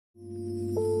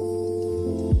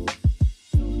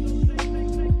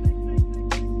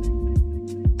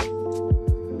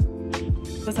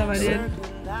my dude.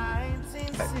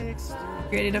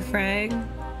 You ready to frag?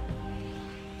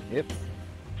 Yep.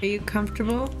 Are you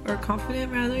comfortable or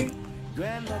confident rather?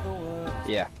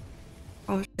 Yeah.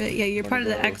 Oh shit, yeah, you're part of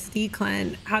the XD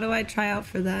clan. How do I try out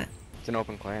for that? It's an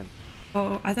open clan.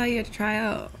 Oh, I thought you had to try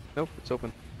out. Nope, it's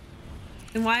open.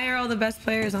 Then why are all the best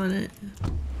players on it?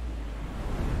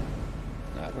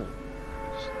 I don't.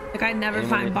 Like I never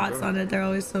find bots on it. They're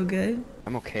always so good.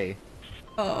 I'm okay.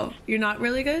 Oh, you're not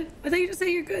really good? I thought you just said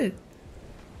you're good.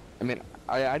 I mean,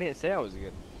 I didn't say I was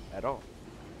good at all.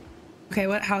 Okay,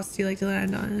 what house do you like to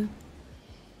land on?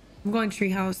 I'm going tree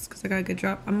house because I got a good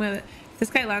drop. If this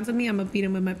guy lands on me, I'm gonna beat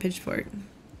him with my pitchfork.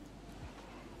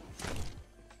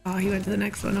 Oh, he went to the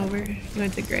next one over. He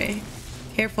went to gray.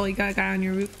 Careful, you got a guy on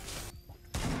your roof.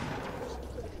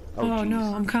 Oh no,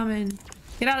 I'm coming.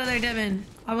 Get out of there, Devin.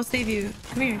 I will save you.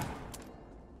 Come here.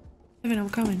 Devin, I'm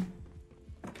coming.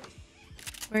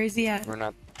 Where is he at? We're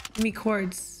not. Give me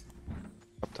cords.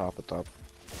 Up top, up top.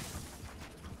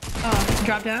 Oh,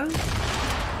 drop down?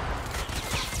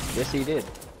 Yes, he did.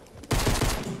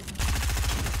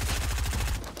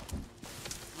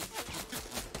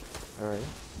 Alright.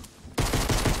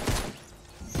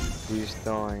 He's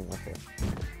throwing. Okay.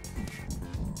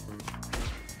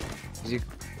 Is he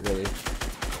really?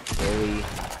 Really?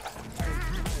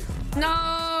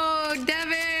 No,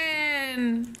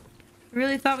 Devin! I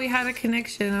really thought we had a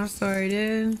connection. I'm sorry,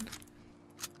 dude.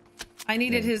 I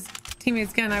needed his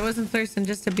teammate's gun. I wasn't thirsting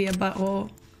just to be a butthole.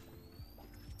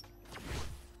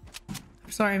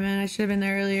 I'm sorry, man. I should have been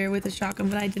there earlier with a shotgun,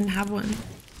 but I didn't have one.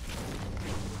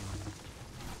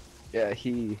 Yeah,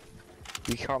 he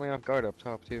caught me off guard up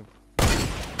top too.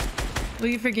 Will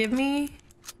you forgive me?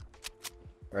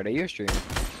 Alright, are you a streamer?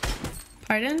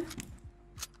 Pardon?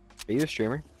 Are you a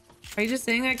streamer? Are you just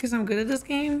saying that because I'm good at this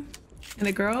game? And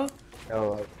a girl?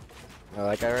 No,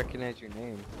 like I recognize your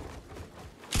name.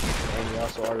 And you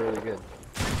also are really good.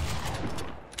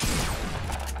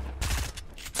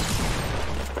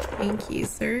 Thank you,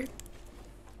 sir.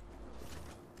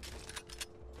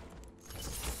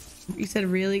 You said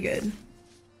really good.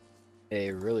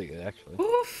 Hey, really good, actually.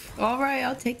 Oof. All right,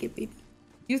 I'll take it, baby.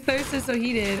 You thirsted, so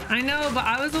he did. I know, but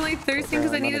I was only thirsting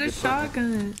because I needed a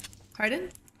shotgun. Pardon?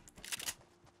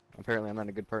 Apparently, I'm not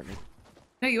a good partner.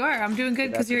 No, you are. I'm doing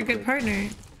good because you're a good partner.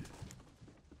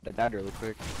 That died really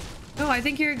quick. No, I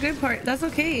think you're a good part. That's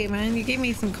okay, man. You gave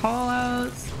me some call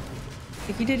outs.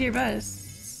 Like, you did your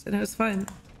best. And it was fun.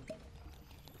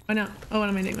 Why not? Oh, what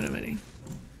am I doing? What am I doing?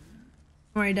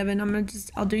 Don't worry, Devin.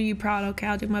 I'll do you proud, okay?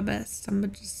 I'll do my best. I'm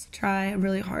gonna just try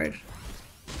really hard.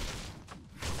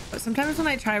 But sometimes when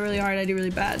I try really hard, I do really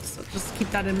bad. So just keep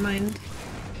that in mind.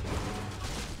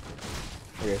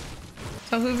 Okay.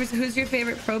 So who's your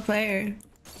favorite pro player?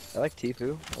 I like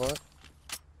Tifu a lot.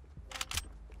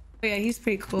 Oh yeah, he's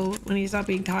pretty cool when he's not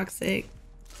being toxic.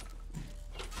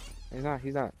 He's not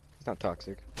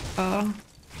toxic. Oh,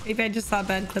 maybe I just saw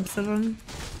bad clips of him.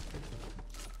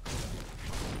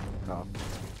 No.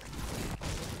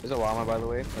 There's a llama, by the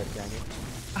way, right behind you.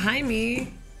 Behind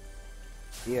me?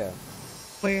 Yeah.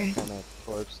 Where? On the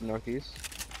corpse, northeast.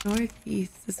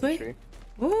 Northeast. This way? Tree.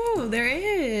 Ooh, there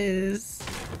is.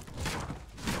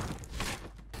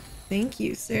 Thank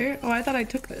you, sir. Oh, I thought I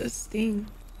took this thing.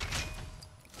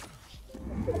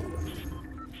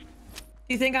 Do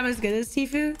you think I'm as good as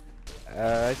Tifu?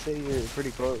 I'd say you're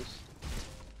pretty close.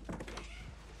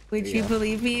 Would you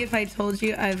believe me if I told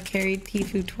you I've carried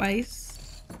Tifu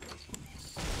twice?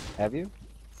 Have you?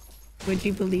 Would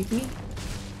you believe me?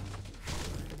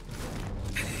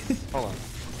 Hold on.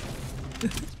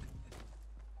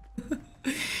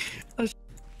 Oh,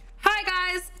 hi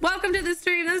guys, welcome to the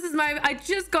stream. I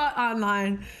just got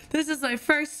online. This is my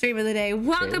first stream of the day.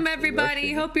 Welcome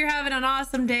everybody. Hope you're having an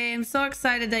awesome day. I'm so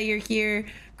excited that you're here.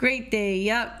 Great day.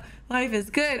 Yep. Life is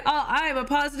good. Oh, I'm a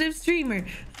positive streamer.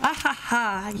 Ah ha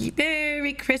ha.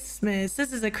 Merry Christmas.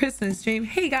 This is a Christmas stream.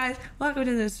 Hey guys, welcome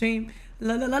to the stream.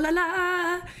 La la la la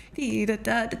la. Dee da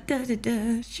da da da da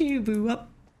da. Shoo up.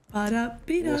 I'm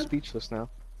speechless now.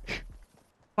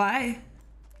 Why?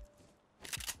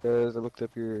 Because I looked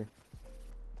up your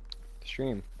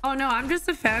stream. Oh no, I'm just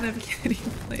a fan of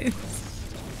KittyPlays.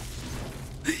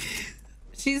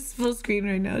 She's full screen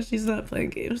right now. She's not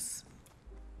playing games.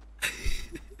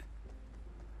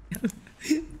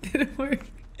 Didn't work.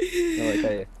 No,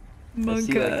 like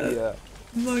Monka.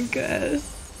 Monka.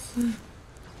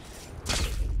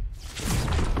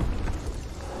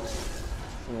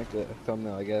 Like a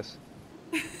thumbnail, I guess.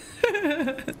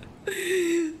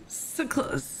 So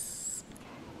close.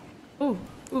 Oh,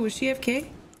 is she AFK? I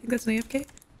think that's an AFK.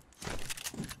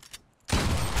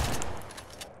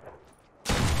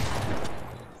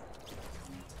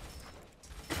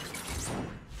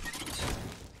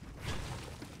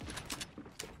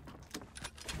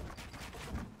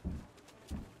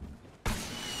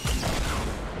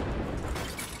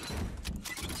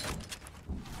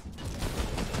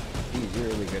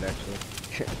 good actually.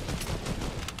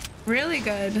 Really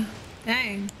good.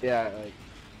 Dang. Yeah, like.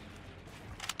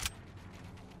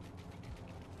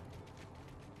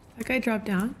 That guy dropped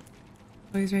down?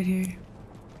 Oh, he's right here.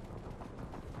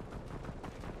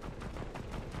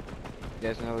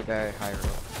 There's another guy higher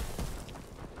up.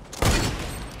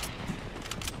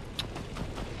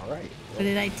 Alright. What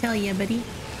did I tell you, buddy?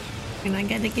 And I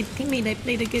got a good teammate that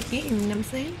played a good game, you know what I'm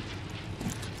saying?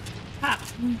 Pop.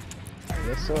 I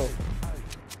guess so.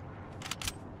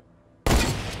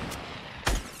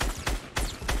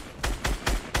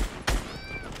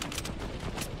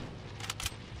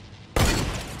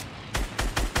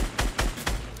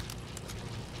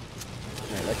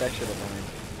 Alright, that guy should have won.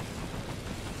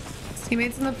 His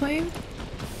teammates in the plane?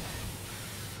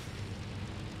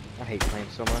 I hate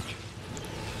planes so much.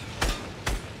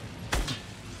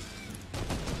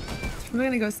 I'm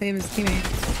gonna go save his teammate.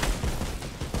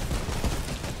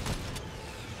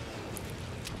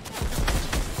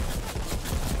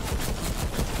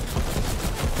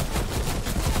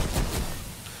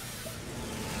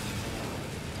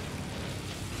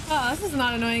 Oh, this is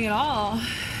not annoying at all.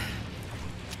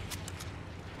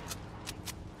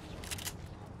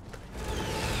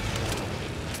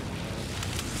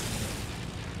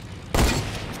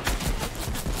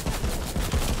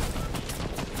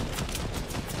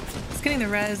 He's getting the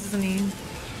res, isn't he?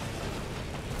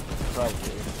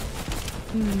 Probably.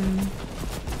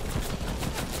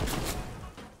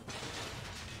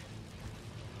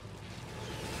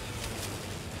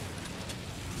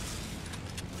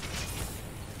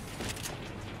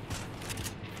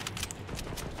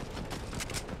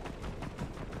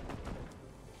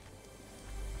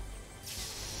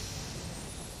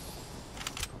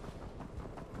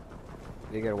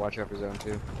 You gotta watch out for zone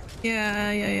too.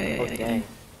 Yeah. Dang.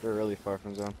 We're really far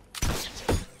from zone.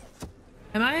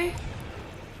 Am I?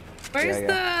 Where's Yeah.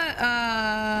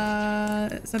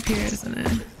 the it's up here, isn't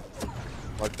it?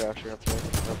 Bug basher up there.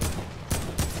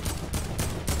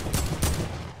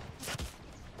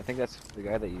 I think that's the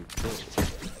guy that you killed.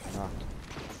 Knocked.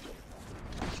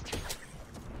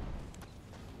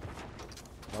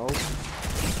 No.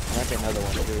 Might be another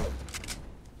one too.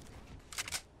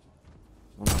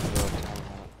 I'm not sure what time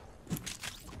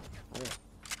that.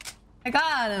 I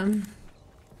got him.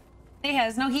 He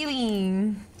has no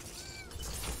healing.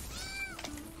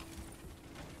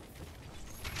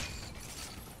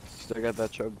 Still got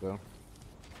that choke though.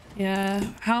 Yeah.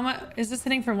 How much is this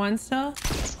hitting for one still?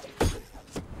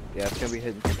 Yeah, it's gonna be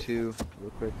hitting for 2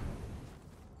 real quick.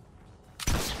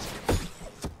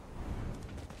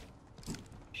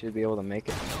 Should be able to make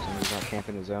it. Someone's not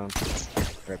camping the zone.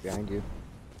 Right behind you.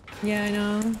 Yeah, I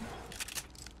know.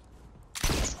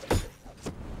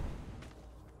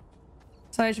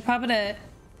 So I should pop it at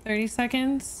 30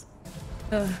 seconds.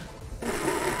 Ugh. I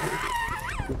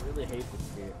really hate this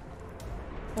game.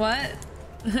 What?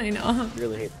 I know.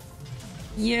 Really hate.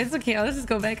 Yeah, it's okay. I'll just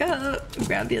go back up.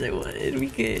 Grab the other one. We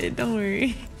good. Don't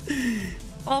worry.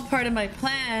 All part of my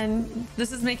plan.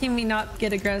 This is making me not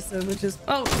get aggressive, which is...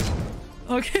 Oh!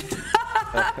 Okay.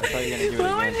 I thought you were gonna do it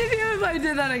What would again. you do if I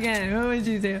did that again? What would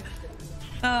you do?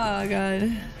 Oh,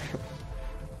 God.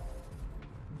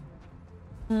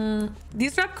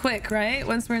 These drop quick, right?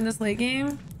 Once we're in this late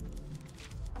game?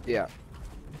 Yeah.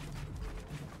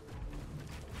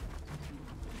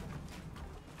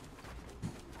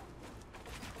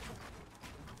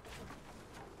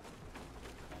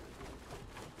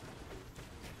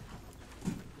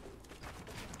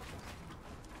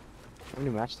 How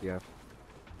many matches do you have?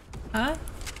 Huh?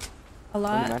 A How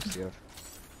many lot? matches do you have?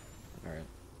 Alright.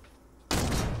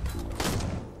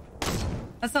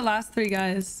 That's the last 3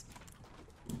 guys.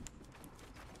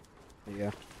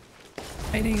 Yeah.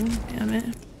 Fighting, damn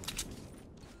it.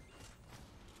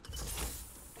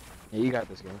 Yeah, you got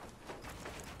this game.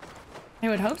 I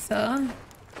would hope so.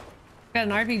 Got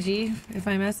an RPG. If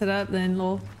I mess it up, then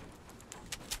lol.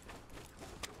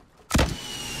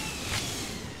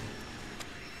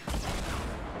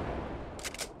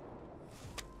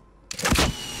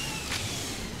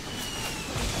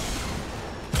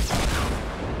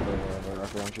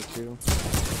 Rocket launcher too.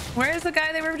 Where is the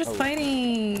guy they were just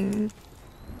fighting?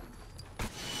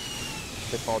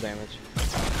 Take fall damage.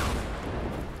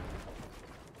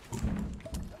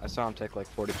 I saw him take like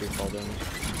 43 fall damage.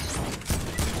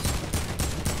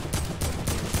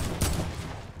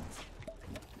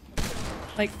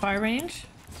 Like far range?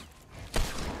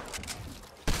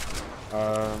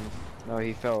 No,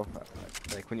 he fell.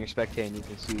 Like when you're spectating, you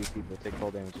can see people take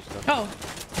fall damage and stuff. Oh.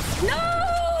 No!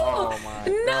 Oh my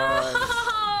No! God.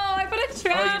 I put a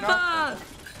trap knocked up!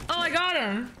 Oh, I got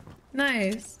him.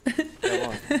 Nice. Come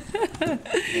on.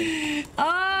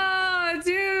 Oh,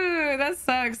 dude, that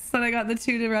sucks that I got the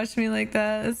two to rush me like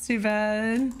that. That's too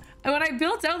bad. And when I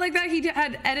built out like that, he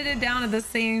had edited down at the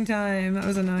same time. That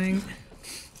was annoying.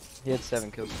 He had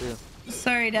 7 kills too.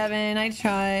 Sorry, Devin. I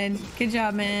tried. Good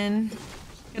job, man.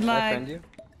 Good luck. Can I friend you?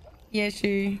 Yeah,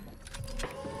 sure.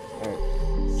 Alright.